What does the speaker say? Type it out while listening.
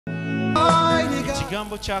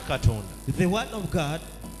ekigambo kya Katonda The word of God,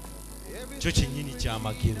 kyo kyennyini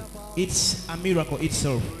ky'amagero. it's a miracle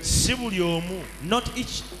itself. Si buli omu Not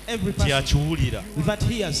every person yakiwulira. that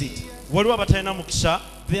hears it. Waliwo abatalina mukisa,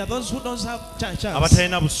 There are those who don't have chance,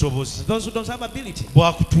 abatalina busobozi those who don't have ability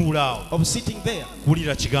bwa kutuula awo of sitting there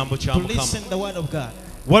kuwulira kigambo kya to Mukama. listen the word of God.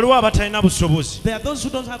 Waliwo abatalina busobozi There are those who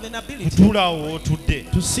don't have an ability kutuula awo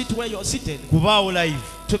w'otudde, to sit where you're seated, kubaawo live,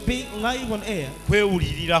 to be live on air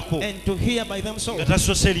kwewulirirako and to hear by themselves nga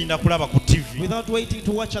tasose linda kulaba ku TV. without waiting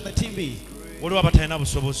to watch at the TV. Waliwo abatalina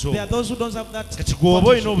busobozi There are obwo. those who don't have that. Kati gweoba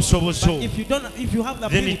olina obusobozi But obwo, if you have the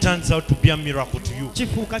then it ability, turns out to be a miracle to you.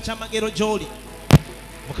 chifuuka kyamagero gy'oli.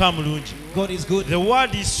 Mukama mulungi. God is good. The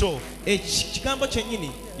word itself Ekigambo kyennyini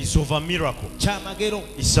is of a miracle. kyamagero.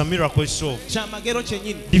 It's a miracle itself. Kyamagero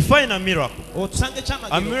kyennyini. Define a miracle. Otusange A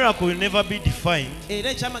kyamagero. miracle will never be defined Era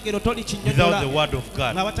ekyamagero toli without the kinyonnyola word of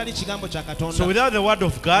God. ng'awatali kigambo kya So Katonda. without the word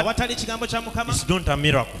of God, Awatali kigambo kya Mukama, it's not a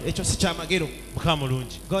miracle. ekyo si kyamagero. Mukama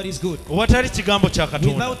mulungi. God is good. Owatali kigambo kya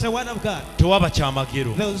Katonda, Without the word of God, tewaba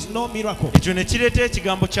kyamagero. there is no miracle. Ekyo ne kireeta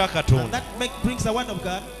ekigambo kya And Katonda that brings the word of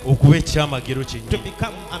God okuba ekyamagero to kyennyini.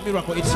 become a miracle itself.